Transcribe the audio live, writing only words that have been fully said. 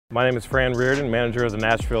My name is Fran Reardon, manager of the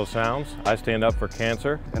Nashville Sounds. I stand up for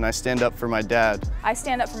cancer. And I stand up for my dad. I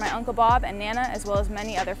stand up for my Uncle Bob and Nana, as well as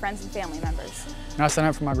many other friends and family members. And I stand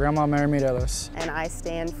up for my grandma, Mary Meadows. And I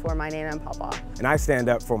stand for my Nana and Papa. And I stand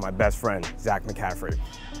up for my best friend, Zach McCaffrey.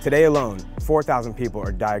 Today alone, 4,000 people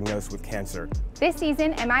are diagnosed with cancer. This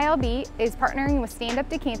season, MILB is partnering with Stand Up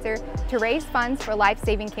to Cancer to raise funds for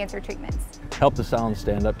life-saving cancer treatments. Help the Sounds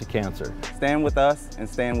stand up to cancer. Stand with us and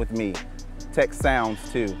stand with me. Text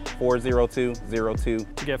SOUNDS to 40202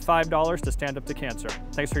 to get $5 to stand up to cancer.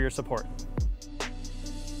 Thanks for your support.